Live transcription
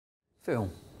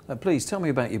Phil, please tell me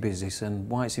about your business and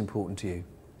why it's important to you.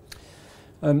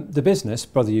 The business,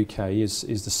 Brother UK, is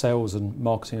the sales and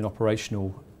marketing and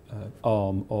operational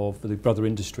arm of the Brother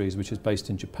Industries, which is based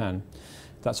in Japan.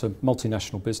 That's a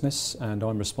multinational business and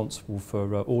I'm responsible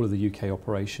for all of the UK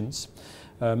operations.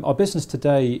 Our business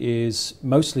today is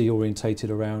mostly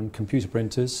orientated around computer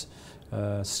printers,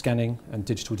 scanning and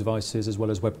digital devices, as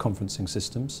well as web conferencing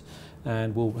systems,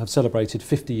 and we'll have celebrated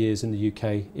 50 years in the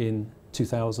UK in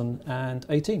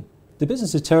 2018. The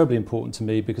business is terribly important to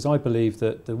me because I believe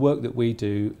that the work that we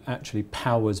do actually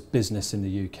powers business in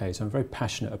the UK, so I'm very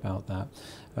passionate about that.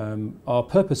 Our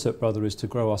purpose at Brother is to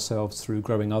grow ourselves through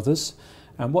growing others,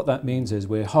 and what that means is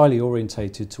we're highly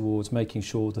orientated towards making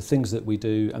sure the things that we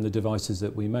do and the devices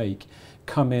that we make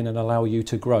come in and allow you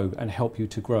to grow and help you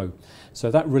to grow. So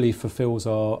that really fulfills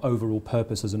our overall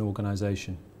purpose as an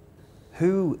organisation.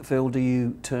 Who, Phil, do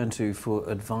you turn to for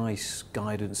advice,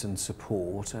 guidance and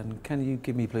support? And can you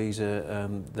give me please,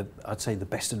 I'd say the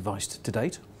best advice to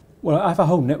date? Well, I have a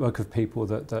whole network of people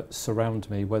that surround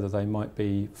me, whether they might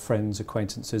be friends,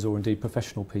 acquaintances or indeed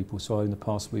professional people. So in the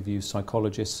past we've used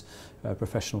psychologists,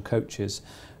 professional coaches.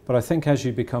 But I think as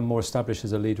you become more established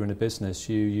as a leader in a business,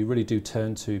 you really do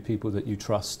turn to people that you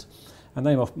trust. And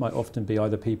they might often be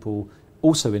either people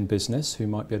also in business who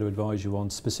might be able to advise you on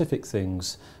specific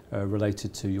things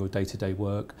related to your day-to-day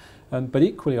work. But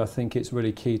equally I think it's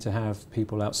really key to have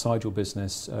people outside your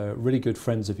business, really good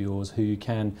friends of yours who you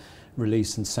can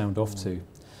release and sound off to.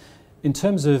 In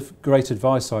terms of great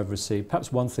advice I've received,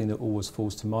 perhaps one thing that always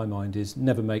falls to my mind is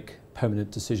never make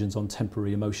permanent decisions on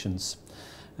temporary emotions.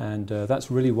 And that's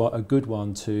really a good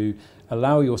one, to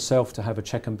allow yourself to have a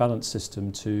check and balance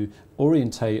system to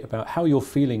orientate about how you're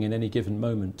feeling in any given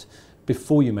moment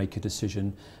before you make a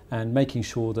decision, and making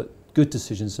sure that good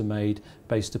decisions are made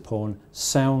based upon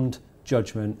sound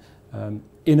judgment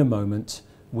in a moment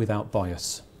without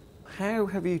bias. How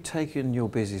have you taken your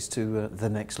business to the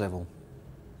next level?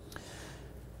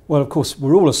 Well, of course,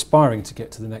 we're all aspiring to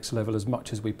get to the next level as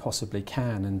much as we possibly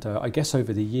can, and I guess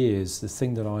over the years the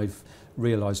thing that I've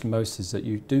realised most is that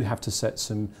you do have to set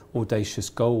some audacious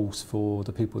goals for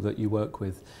the people that you work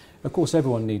with. Of course,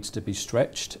 everyone needs to be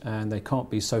stretched and they can't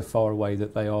be so far away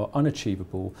that they are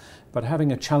unachievable, but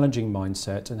having a challenging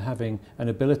mindset and having an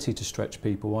ability to stretch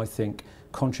people, I think,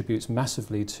 contributes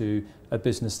massively to a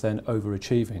business then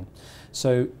overachieving.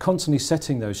 So constantly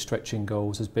setting those stretching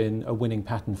goals has been a winning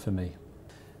pattern for me.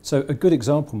 So a good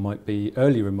example might be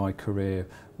earlier in my career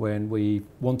when we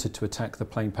wanted to attack the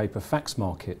plain paper fax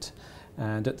market.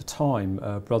 And at the time,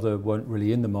 Brother weren't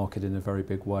really in the market in a very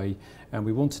big way, and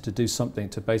we wanted to do something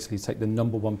to basically take the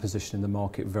 #1 position in the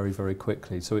market very, very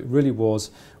quickly. So it really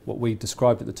was what we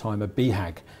described at the time a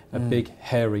BHAG, a big,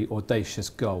 hairy, audacious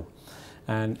goal.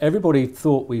 And everybody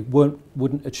thought we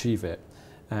wouldn't achieve it,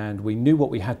 and we knew what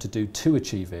we had to do to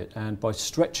achieve it, and by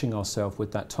stretching ourselves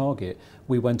with that target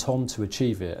we went on to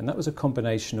achieve it. And that was a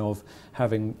combination of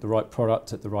having the right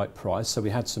product at the right price, so we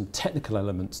had some technical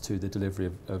elements to the delivery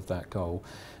of that goal,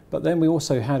 but then we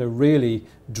also had a really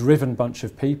driven bunch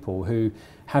of people who,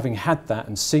 having had that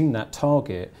and seen that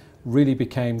target, really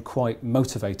became quite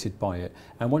motivated by it.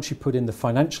 And once you put in the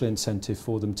financial incentive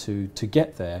for them to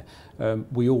get there,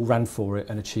 we all ran for it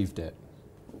and achieved it.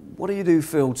 What do you do,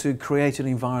 Phil, to create an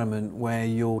environment where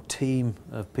your team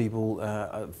of people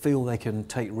feel they can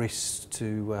take risks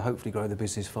to hopefully grow the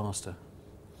business faster?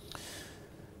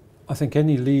 I think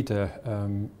any leader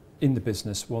in the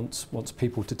business wants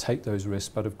people to take those risks,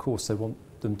 but of course they want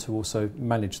them to also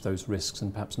manage those risks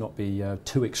and perhaps not be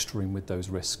too extreme with those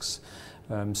risks.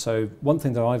 So one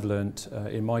thing that I've learnt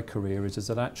in my career is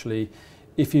that actually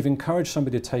if you've encouraged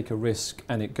somebody to take a risk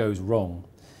and it goes wrong,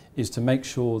 is to make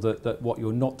sure that what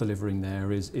you're not delivering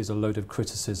there is a load of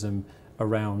criticism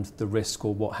around the risk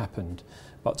or what happened,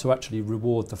 but to actually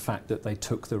reward the fact that they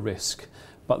took the risk,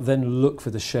 but then look for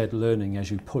the shared learning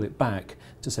as you pull it back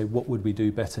to say what would we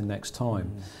do better next time.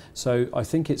 So I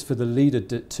think it's for the leader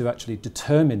to actually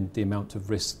determine the amount of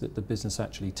risk that the business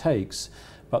actually takes,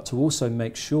 but to also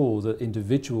make sure that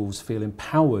individuals feel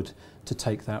empowered to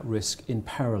take that risk in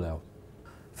parallel.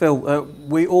 Phil,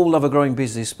 we all love a growing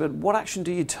business, but what action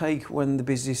do you take when the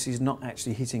business is not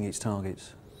actually hitting its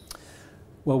targets?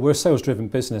 Well, we're a sales-driven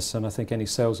business, and I think any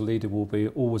sales leader will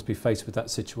always be faced with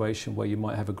that situation where you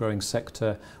might have a growing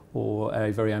sector or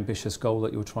a very ambitious goal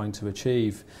that you're trying to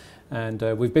achieve. And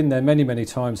we've been there many, many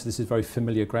times, so this is very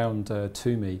familiar ground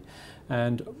to me.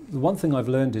 And the one thing I've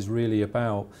learned is really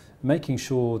about making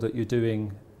sure that you're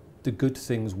doing the good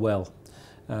things well.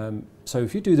 So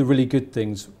if you do the really good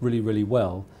things really, really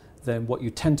well, then what you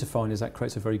tend to find is that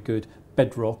creates a very good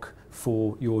bedrock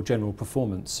for your general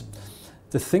performance.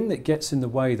 The thing that gets in the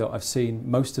way that I've seen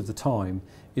most of the time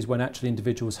is when actually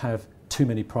individuals have too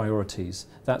many priorities.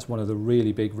 That's one of the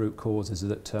really big root causes,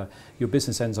 that your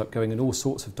business ends up going in all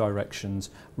sorts of directions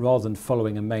rather than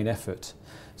following a main effort.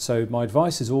 So my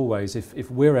advice is always, if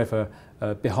we're ever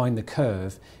behind the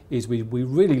curve, is we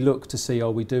really look to see,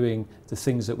 are we doing the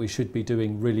things that we should be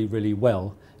doing really, really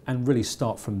well, and really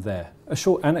start from there. A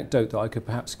short anecdote that I could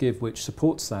perhaps give which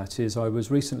supports that is I was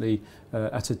recently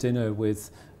at a dinner with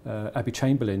Abby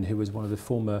Chamberlain, who was one of the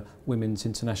former women's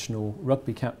international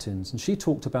rugby captains, and she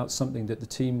talked about something that the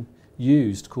team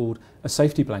used called a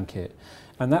safety blanket.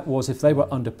 And that was, if they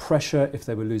were under pressure, if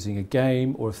they were losing a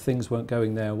game, or if things weren't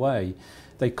going their way,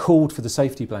 they called for the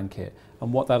safety blanket.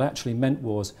 And what that actually meant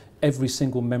was every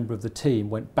single member of the team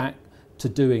went back to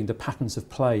doing the patterns of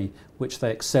play which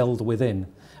they excelled within.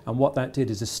 And what that did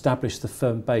is establish the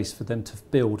firm base for them to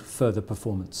build further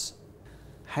performance.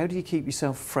 How do you keep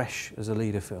yourself fresh as a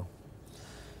leader, Phil?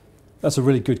 That's a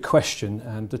really good question,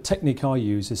 and the technique I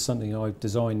use is something I've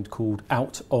designed called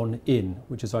out, on, in,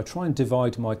 which is I try and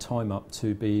divide my time up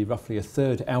to be roughly a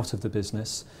third out of the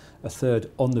business, a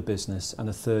third on the business, and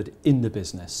a third in the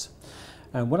business.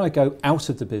 And when I go out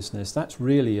of the business, that's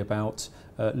really about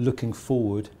looking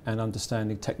forward and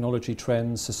understanding technology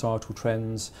trends, societal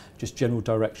trends, just general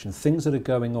direction, things that are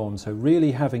going on. So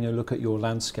really having a look at your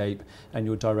landscape and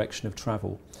your direction of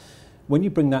travel. When you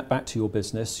bring that back to your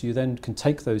business, you then can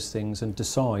take those things and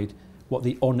decide what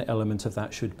the on element of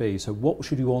that should be. So what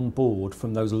should you onboard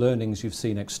from those learnings you've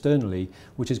seen externally,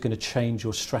 which is going to change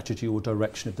your strategy or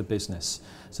direction of the business.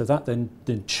 So that then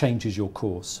changes your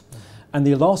course. And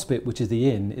the last bit, which is the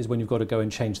in, is when you've got to go and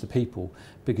change the people,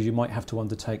 because you might have to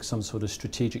undertake some sort of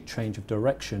strategic change of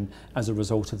direction as a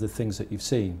result of the things that you've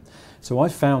seen. So I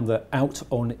found that out,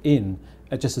 on, in,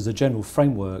 just as a general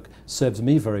framework, serves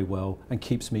me very well and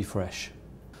keeps me fresh.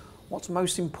 What's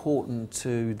most important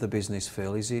to the business,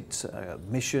 Phil? Is it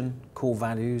mission, core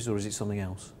values, or is it something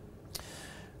else?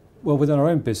 Well, within our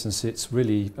own business, it's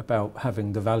really about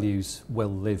having the values well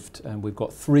lived, and we've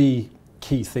got three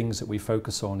key things that we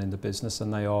focus on in the business,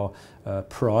 and they are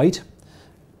pride,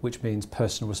 which means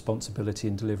personal responsibility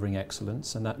in delivering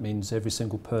excellence, and that means every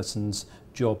single person's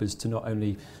job is to not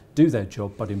only do their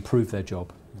job but improve their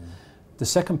job. The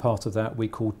second part of that we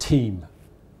call team.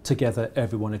 Together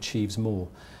everyone achieves more.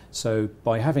 So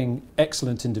by having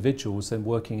excellent individuals then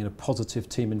working in a positive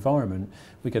team environment,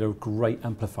 we get a great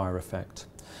amplifier effect.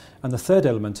 And the third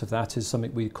element of that is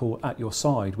something we call at your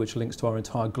side, which links to our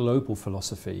entire global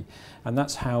philosophy. And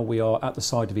that's how we are at the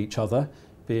side of each other,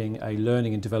 being a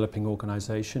learning and developing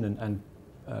organisation and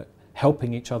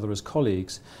helping each other as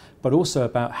colleagues, but also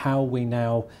about how we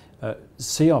now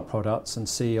see our products and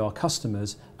see our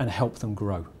customers and help them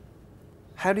grow.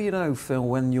 How do you know, Phil,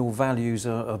 when your values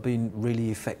are being really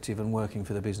effective and working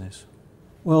for the business?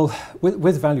 Well,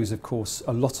 with values, of course,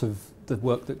 a lot of the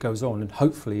work that goes on, and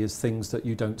hopefully, is things that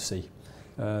you don't see.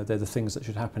 They're the things that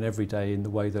should happen every day in the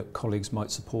way that colleagues might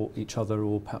support each other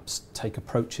or perhaps take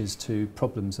approaches to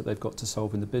problems that they've got to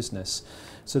solve in the business.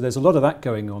 So there's a lot of that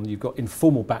going on. You've got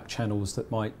informal back channels that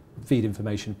might feed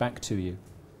information back to you.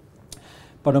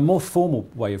 But a more formal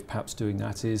way of perhaps doing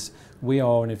that is we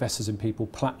are an Investors in People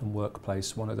Platinum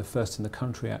workplace, one of the first in the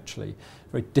country actually,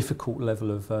 very difficult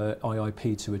level of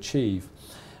IIP to achieve.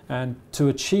 And to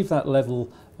achieve that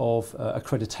level of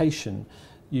accreditation,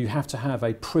 you have to have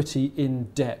a pretty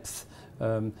in-depth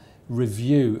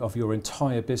review of your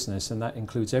entire business, and that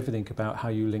includes everything about how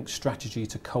you link strategy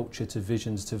to culture, to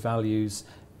visions, to values,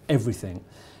 everything.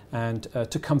 And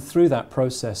to come through that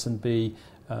process and be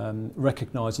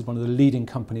recognised as one of the leading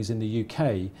companies in the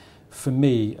UK, for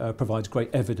me, provides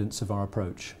great evidence of our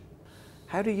approach.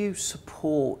 How do you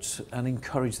support and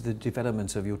encourage the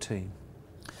development of your team?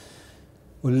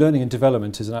 Well, learning and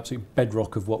development is an absolute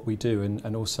bedrock of what we do,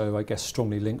 and also, I guess,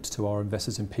 strongly linked to our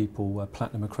Investors in People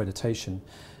Platinum accreditation.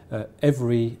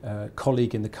 Every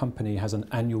colleague in the company has an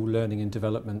annual learning and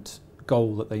development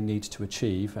goal that they need to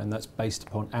achieve, and that's based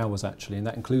upon hours actually, and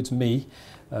that includes me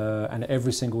and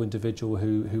every single individual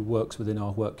who works within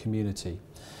our work community.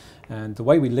 And the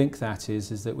way we link that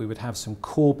is that we would have some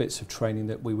core bits of training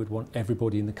that we would want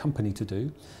everybody in the company to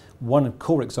do. One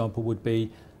core example would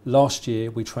be last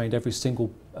year we trained every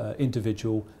single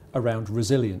individual around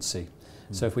resiliency.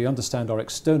 So if we understand our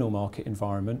external market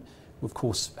environment, of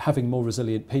course having more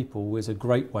resilient people is a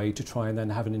great way to try and then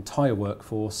have an entire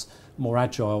workforce more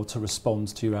agile to respond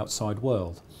to your outside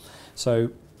world. So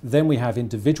then we have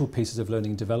individual pieces of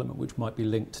learning and development which might be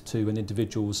linked to an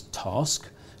individual's task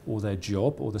or their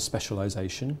job or the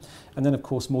specialisation, and then of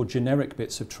course more generic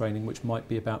bits of training which might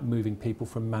be about moving people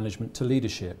from management to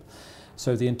leadership.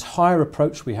 So the entire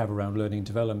approach we have around learning and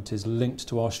development is linked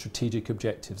to our strategic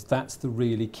objectives. That's the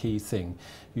really key thing.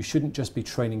 You shouldn't just be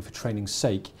training for training's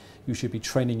sake. You should be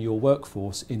training your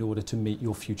workforce in order to meet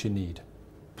your future need.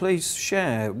 Please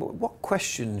share, what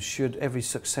questions should every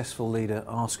successful leader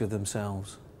ask of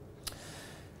themselves?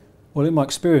 Well, in my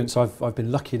experience, I've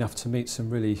been lucky enough to meet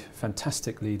some really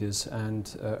fantastic leaders,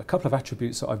 and a couple of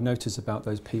attributes that I've noticed about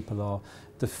those people are,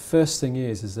 the first thing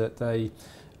is that they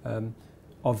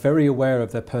are very aware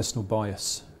of their personal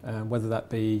bias, whether that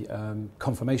be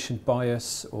confirmation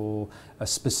bias or a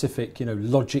specific,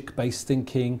 logic-based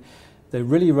thinking. They're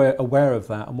really aware of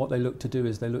that, and what they look to do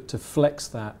is they look to flex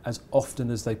that as often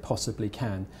as they possibly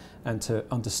can, and to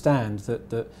understand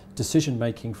that decision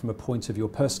making from a point of your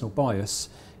personal bias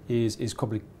is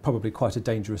probably quite a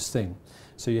dangerous thing.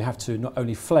 So you have to not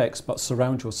only flex but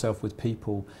surround yourself with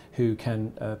people who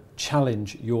can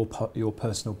challenge your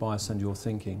personal bias and your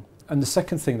thinking. And the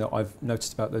second thing that I've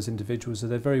noticed about those individuals is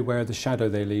they're very aware of the shadow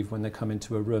they leave when they come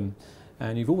into a room.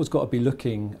 And you've always got to be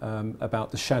looking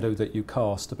about the shadow that you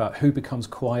cast, about who becomes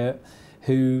quiet,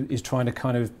 who is trying to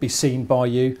kind of be seen by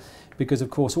you, because of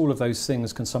course all of those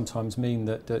things can sometimes mean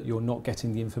that you're not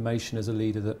getting the information as a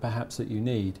leader that perhaps that you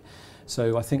need.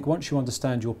 So I think once you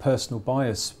understand your personal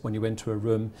bias when you enter a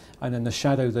room, and then the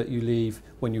shadow that you leave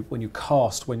when you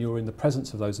cast when you're in the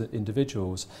presence of those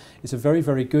individuals, it's a very,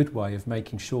 very good way of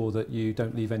making sure that you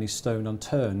don't leave any stone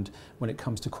unturned when it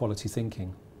comes to quality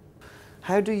thinking.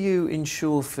 How do you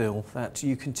ensure, Phil, that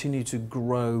you continue to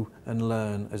grow and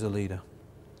learn as a leader?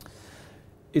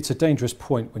 It's a dangerous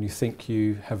point when you think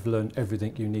you have learned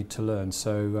everything you need to learn.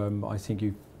 So I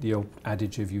think the old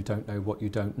adage of you don't know what you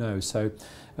don't know. So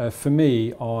for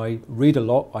me, I read a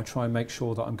lot. I try and make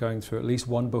sure that I'm going through at least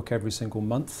one book every single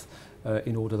month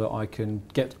in order that I can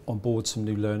get on board some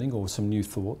new learning or some new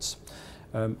thoughts.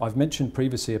 I've mentioned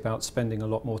previously about spending a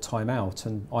lot more time out,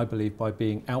 and I believe by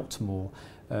being out more,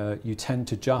 you tend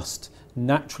to just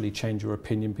naturally change your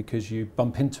opinion because you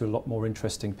bump into a lot more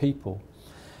interesting people.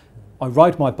 I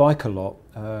ride my bike a lot,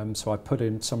 so I put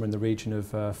in somewhere in the region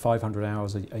of 500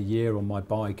 hours a year on my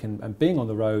bike, and being on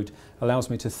the road allows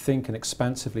me to think and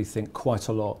expansively think quite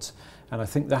a lot. And I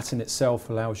think that in itself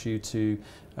allows you to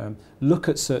look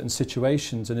at certain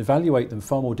situations and evaluate them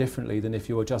far more differently than if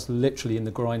you were just literally in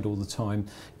the grind all the time,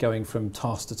 going from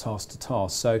task to task to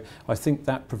task. So I think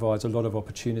that provides a lot of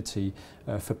opportunity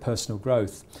for personal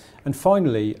growth. And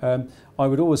finally, I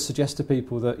would always suggest to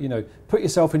people that, put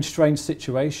yourself in strange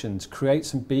situations, create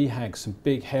some BHAGs, some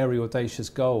big, hairy, audacious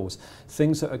goals,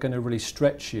 things that are going to really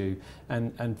stretch you,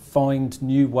 and find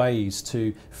new ways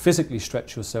to physically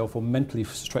stretch yourself or mentally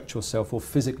stretch yourself or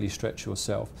physically stretch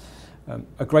yourself.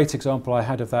 A great example I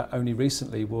had of that only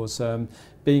recently was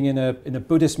being in a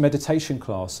Buddhist meditation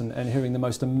class and hearing the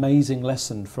most amazing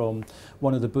lesson from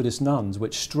one of the Buddhist nuns,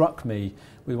 which struck me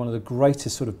with one of the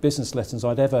greatest sort of business lessons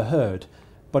I'd ever heard,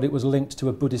 but it was linked to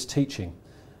a Buddhist teaching.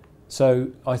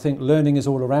 So I think learning is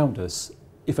all around us,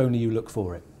 if only you look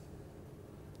for it.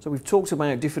 So we've talked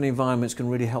about different environments can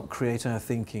really help create our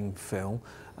thinking, Phil.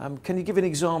 Can you give an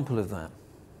example of that?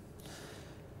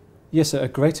 Yes, a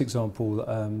great example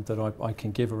that I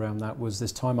can give around that was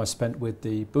this time I spent with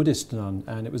the Buddhist nun,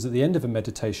 and it was at the end of a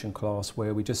meditation class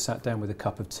where we just sat down with a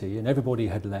cup of tea and everybody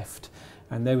had left,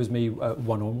 and there was me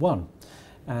one-on-one.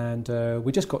 And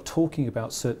we just got talking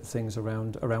about certain things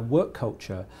around work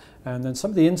culture, and then some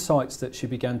of the insights that she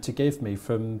began to give me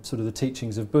from sort of the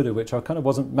teachings of Buddha, which I kind of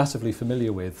wasn't massively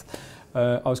familiar with,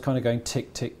 I was kind of going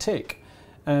tick, tick, tick.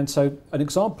 And so an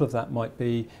example of that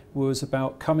was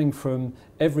about coming from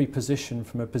every position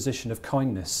from a position of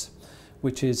kindness,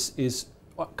 which is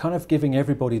kind of giving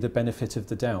everybody the benefit of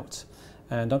the doubt.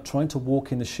 And I'm trying to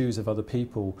walk in the shoes of other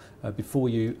people before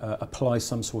you apply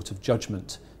some sort of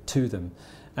judgment to them.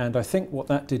 And I think what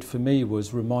that did for me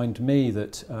was remind me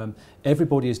that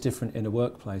everybody is different in a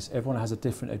workplace. Everyone has a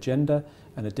different agenda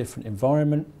and a different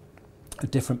environment, a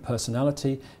different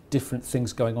personality, different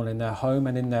things going on in their home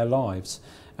and in their lives.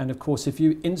 And of course, if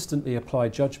you instantly apply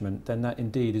judgment, then that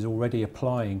indeed is already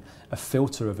applying a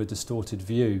filter of a distorted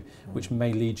view, which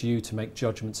may lead you to make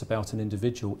judgments about an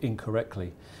individual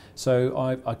incorrectly. So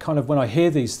I kind of, when I hear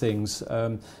these things,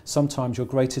 sometimes your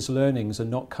greatest learnings are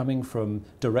not coming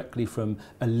directly from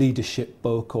a leadership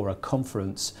book or a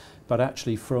conference, but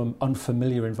actually from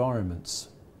unfamiliar environments.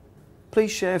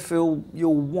 Please share, Phil,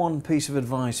 your one piece of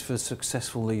advice for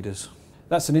successful leaders.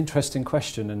 That's an interesting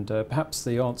question, and perhaps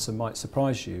the answer might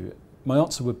surprise you. My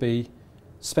answer would be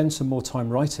spend some more time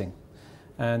writing.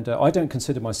 And I don't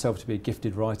consider myself to be a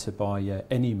gifted writer by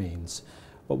any means.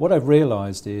 But what I've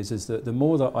realised is that the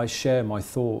more that I share my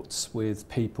thoughts with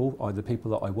people, either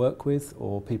people that I work with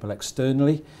or people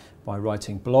externally, by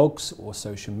writing blogs or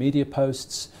social media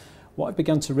posts, what I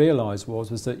began to realise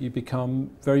was that you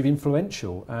become very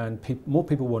influential, and more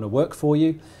people want to work for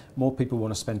you, more people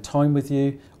want to spend time with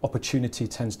you, opportunity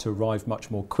tends to arrive much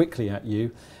more quickly at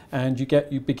you, and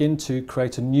you begin to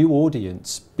create a new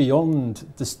audience beyond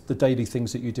the daily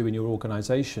things that you do in your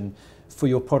organisation for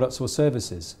your products or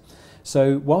services.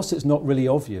 So whilst it's not really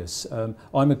obvious,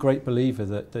 I'm a great believer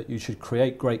that you should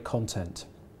create great content.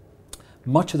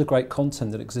 Much of the great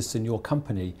content that exists in your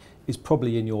company is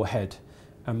probably in your head.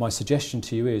 And my suggestion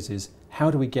to you is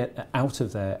how do we get out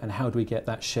of there and how do we get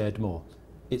that shared more?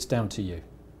 It's down to you.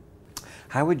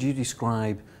 How would you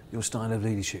describe your style of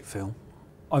leadership, Phil?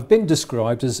 I've been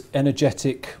described as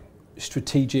energetic,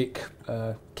 strategic,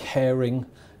 caring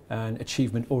and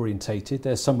achievement orientated.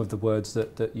 There's some of the words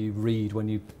that you read when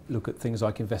you look at things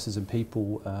like investors and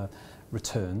people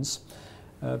returns.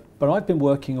 But I've been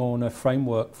working on a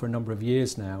framework for a number of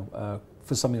years now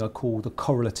for something I call the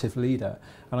correlative leader.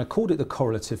 And I called it the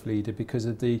correlative leader because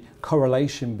of the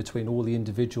correlation between all the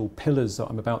individual pillars that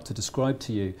I'm about to describe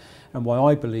to you, and why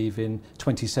I believe in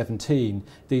 2017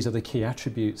 these are the key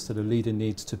attributes that a leader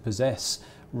needs to possess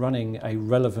running a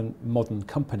relevant modern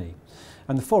company.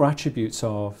 And the 4 attributes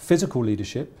are physical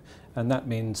leadership, and that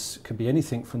means can be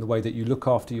anything from the way that you look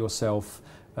after yourself,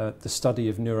 the study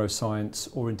of neuroscience,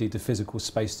 or indeed the physical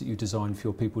space that you design for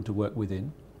your people to work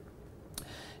within.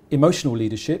 Emotional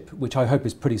leadership, which I hope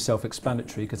is pretty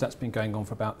self-explanatory because that's been going on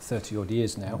for about 30 odd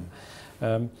years now.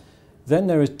 Then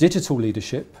there is digital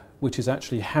leadership, which is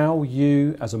actually how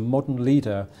you as a modern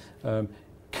leader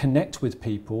connect with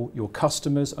people, your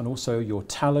customers and also your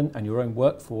talent and your own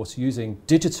workforce using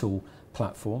digital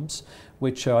platforms,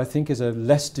 which I think is a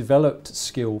less developed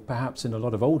skill perhaps in a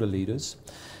lot of older leaders.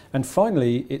 And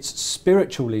finally, it's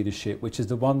spiritual leadership, which is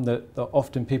the one that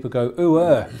often people go,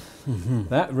 ooh,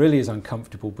 that really is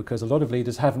uncomfortable because a lot of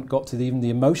leaders haven't got to even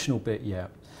the emotional bit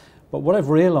yet. But what I've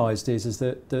realised is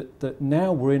that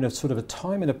now we're in a sort of a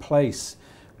time and a place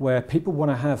where people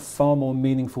want to have far more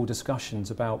meaningful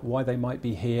discussions about why they might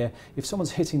be here. If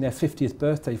someone's hitting their 50th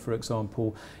birthday, for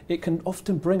example, it can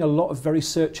often bring a lot of very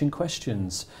searching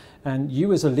questions. And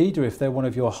you as a leader, if they're one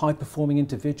of your high-performing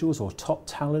individuals or top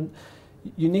talent,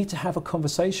 you need to have a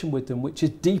conversation with them which is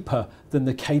deeper than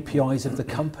the KPIs of the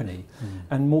company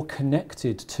and more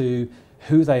connected to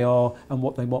who they are and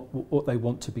what they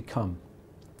want to become.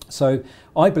 So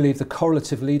I believe the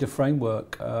correlative leader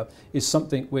framework is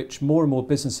something which more and more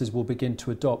businesses will begin to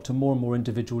adopt, and more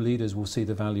individual leaders will see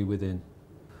the value within.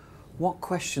 What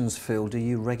questions, Phil, do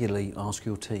you regularly ask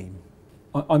your team?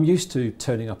 I'm used to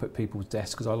turning up at people's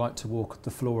desks because I like to walk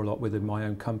the floor a lot within my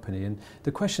own company, and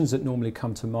the questions that normally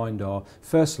come to mind are,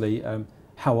 firstly,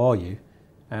 how are you?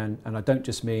 And I don't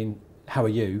just mean how are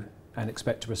you and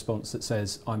expect a response that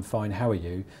says I'm fine, how are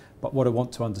you? But what I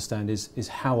want to understand is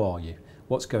how are you?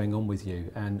 What's going on with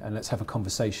you? And let's have a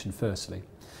conversation firstly.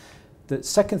 The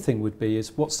second thing would be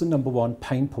is what's the number one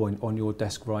pain point on your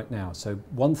desk right now? So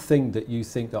one thing that you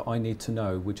think that I need to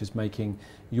know, which is making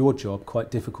your job quite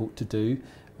difficult to do,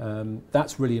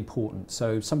 that's really important.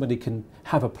 So somebody can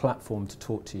have a platform to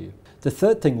talk to you. The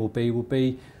third thing will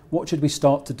be what should we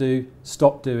start to do,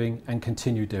 stop doing and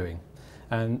continue doing?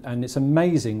 And it's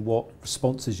amazing what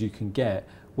responses you can get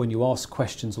when you ask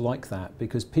questions like that,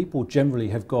 because people generally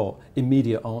have got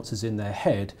immediate answers in their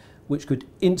head which could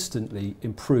instantly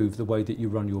improve the way that you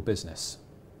run your business.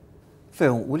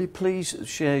 Phil, will you please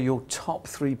share your top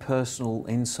 3 personal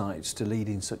insights to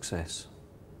leading success?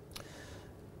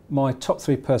 My top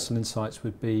 3 personal insights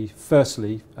would be,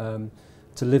 firstly,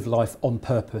 to live life on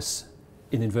purpose,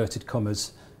 in inverted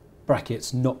commas,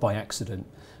 brackets, not by accident.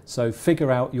 So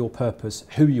figure out your purpose,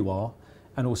 who you are,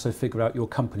 and also figure out your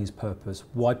company's purpose,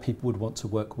 why people would want to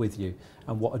work with you,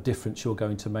 and what a difference you're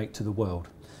going to make to the world.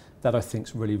 That I think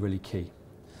is really, really key.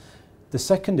 The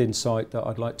second insight that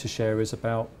I'd like to share is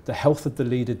about the health of the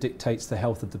leader dictates the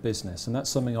health of the business. And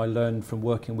that's something I learned from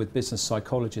working with business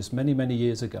psychologists many, many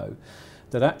years ago,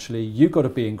 that actually you've got to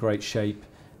be in great shape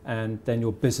and then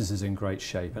your business is in great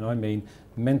shape. And I mean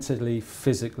mentally,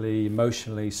 physically,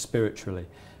 emotionally, spiritually.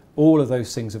 All of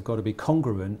those things have got to be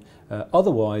congruent.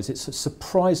 Otherwise, it's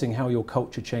surprising how your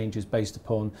culture changes based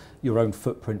upon your own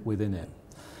footprint within it.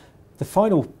 The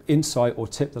final insight or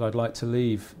tip that I'd like to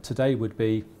leave today would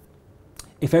be,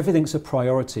 if everything's a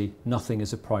priority, nothing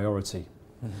is a priority.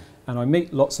 And I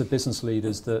meet lots of business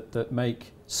leaders that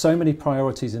make so many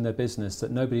priorities in their business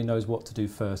that nobody knows what to do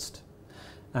first.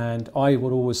 And I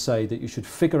would always say that you should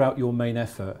figure out your main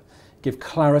effort, give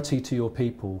clarity to your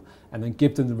people, and then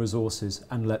give them the resources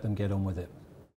and let them get on with it.